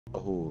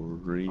Oh,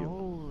 Rio.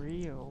 Oh,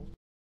 Rio.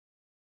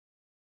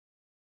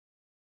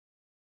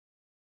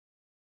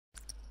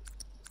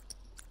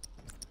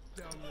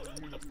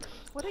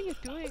 What are you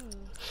doing?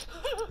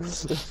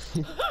 Stop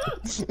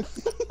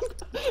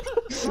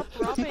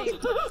robbing.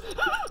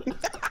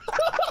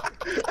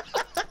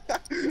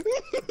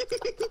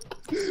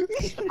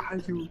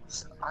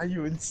 Are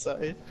you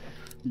inside?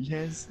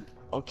 Yes.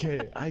 Okay,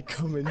 I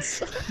come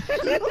inside.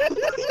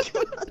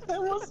 That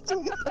was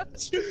too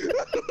much.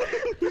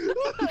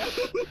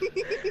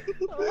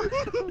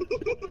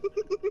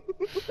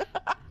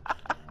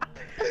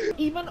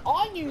 Even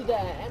I knew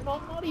that, and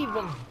I'm not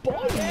even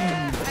buying.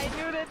 Yeah, I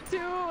knew that too.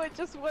 I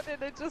just wanted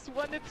to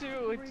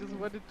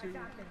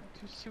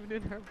shoot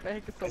in her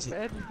back so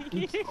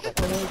badly.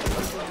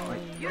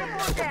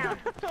 Uniform down.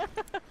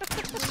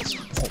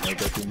 Oh my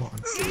god, you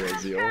monster,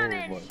 Rosie. Oh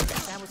my god.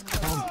 That was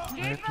close.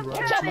 Keep them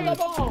Jump on the coming.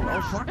 ball!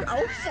 Oh fuck,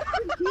 oh fuck.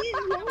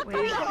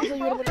 Wait,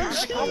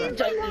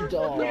 Gently,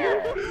 dog.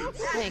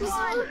 thanks.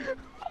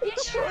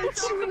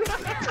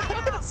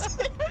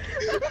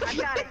 I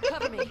got it.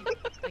 Cover me.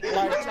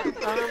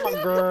 I'm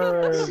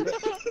good.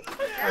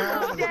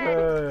 I'm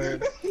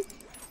good.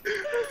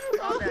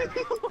 All done.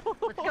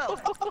 Let's go.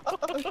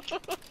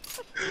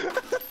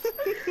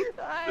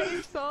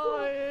 I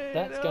saw it.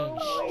 That's going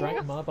straight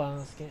in my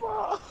basket.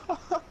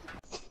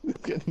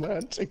 Look at my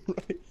hunting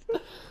rifle.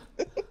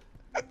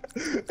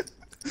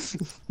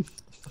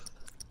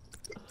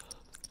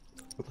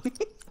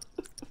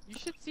 You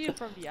should see it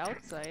from the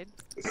outside.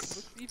 It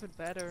looks even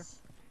better.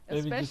 Maybe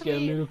Especially just get a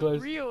little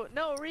close. Rio.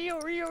 No, Rio,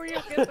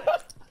 get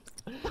the...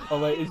 Oh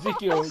wait,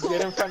 Ezekiel,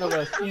 get in front of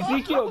us.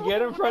 Ezekiel,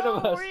 get in front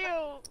of No, us.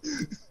 Rio.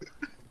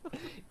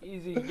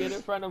 Easy, get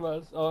in front of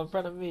us. Or in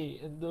front of me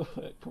and do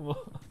it. Come on.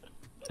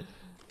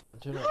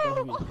 Turn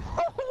around, both of you.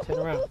 Turn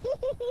around.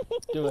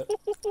 Do it.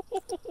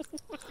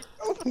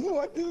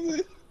 What is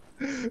it?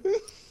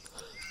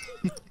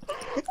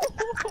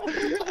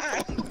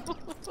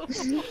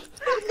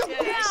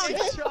 Yeah,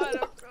 good shot,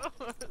 of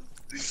course.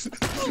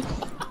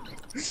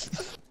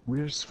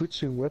 We're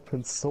switching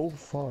weapons so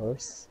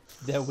fast.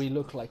 That we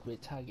look like we're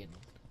tagging.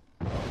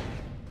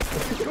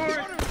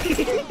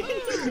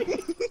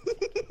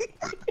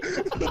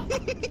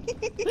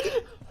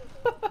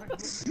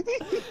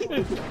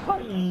 I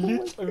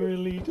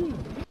literally do.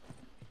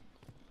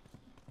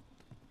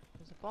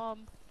 There's a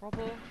bomb.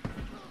 Frobbel.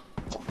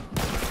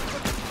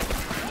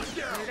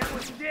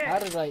 How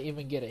did I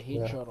even get a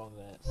headshot on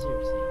that?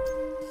 Seriously.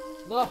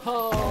 No!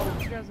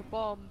 There's a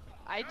bomb.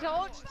 I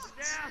told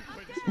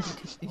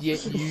you. Yeah,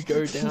 you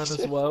go down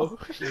as well.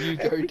 You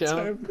go Every down.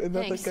 time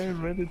another Thanks. guy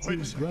ran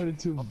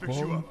into a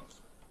bomb.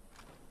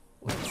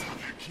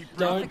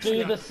 Don't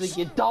do this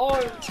again.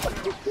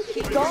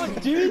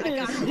 Don't do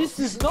this. This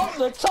is not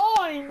the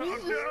time.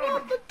 This is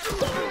not the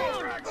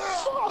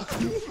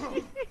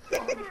time.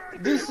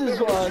 This is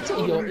what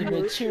your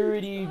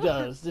immaturity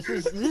does. This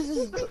is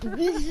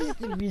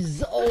the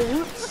result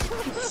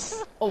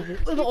of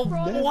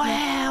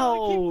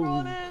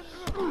wow.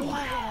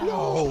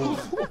 Wow.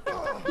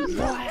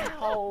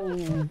 Wow.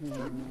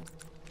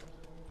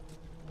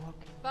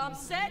 Bomb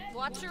set.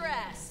 Watch your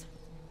ass.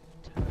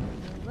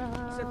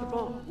 Set the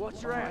bomb.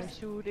 Watch your ass. I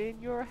shoot in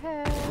your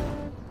head.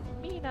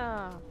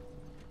 Mina.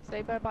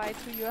 Say bye-bye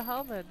to your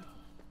helmet.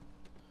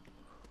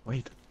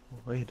 Wait.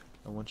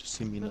 I want to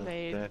see Mina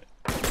Late. dead.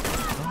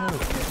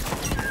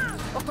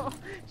 Oh,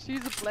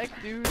 she's a black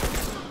dude.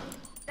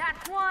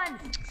 That's one.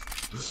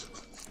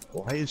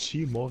 Why is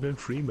she Morgan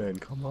Freeman?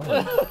 Come on.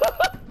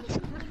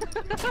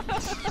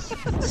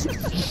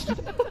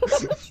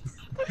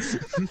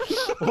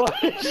 Why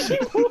is she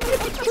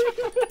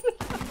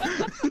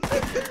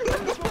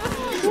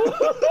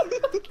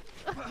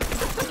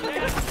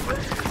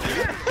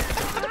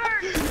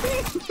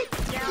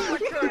Down for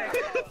good.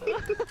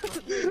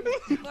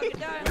 Fucking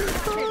die.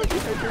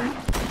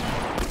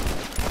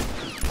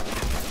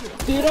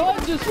 Did I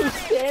just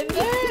withstand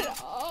that?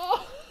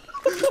 Oh.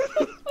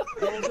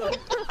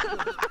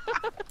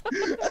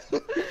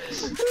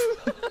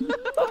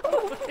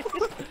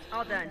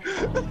 All done.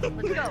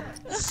 Let's go.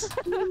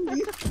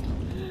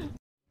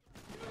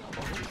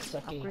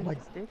 Sucky.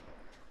 Upgrade stick.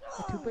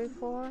 A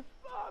 2x4.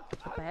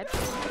 A bad.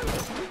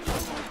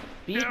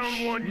 Beach.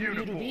 You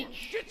little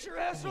beach. Get your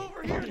ass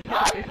over here!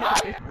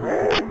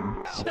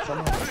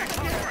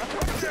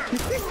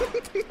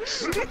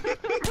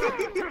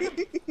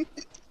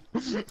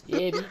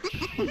 Yeah,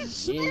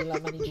 beach. Yeah, you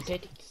like my ninja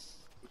tactics.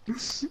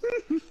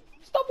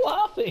 Stop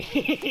laughing!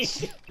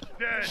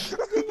 Dead!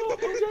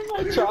 I'm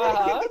going to try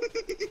hard,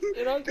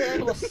 and I'm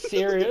going all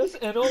serious,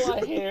 and all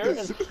I hear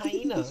is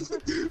Hyena.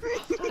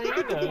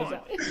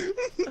 Hyena.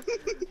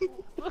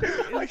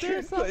 I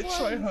can't play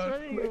try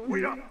hard.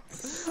 Wait up!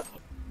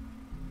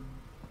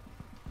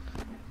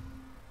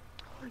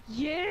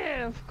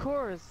 Yeah, of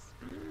course.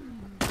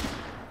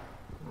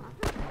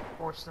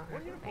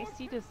 I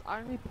see this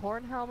army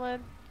porn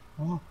helmet.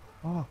 Oh.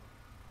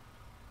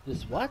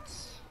 This what?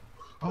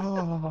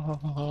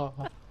 Oh.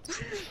 What?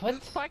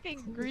 This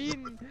fucking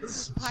green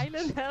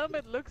pilot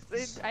helmet looks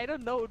in, I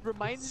don't know, it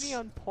reminds me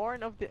on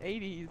porn of the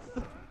 80s.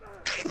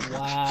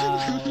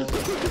 Wow.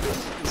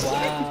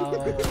 Wow.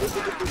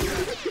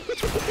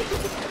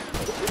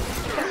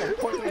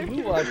 What kind of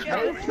you watch,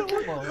 man?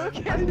 Come on.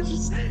 Look at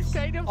his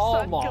kind of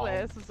Oh, Mom.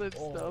 sunglasses and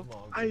Oh, stuff.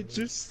 Mom. I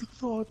just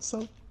thought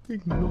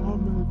something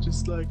normal,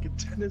 just like a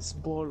tennis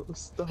ball or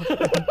stuff.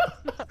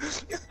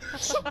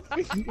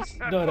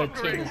 Not a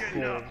tennis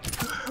ball.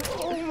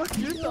 Oh my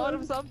You thought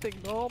of something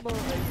normal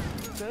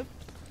like that.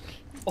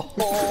 Oh.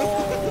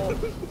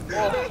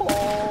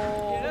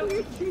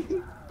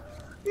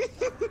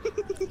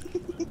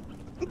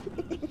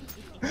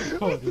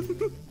 Oh.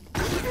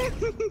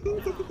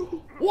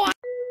 What?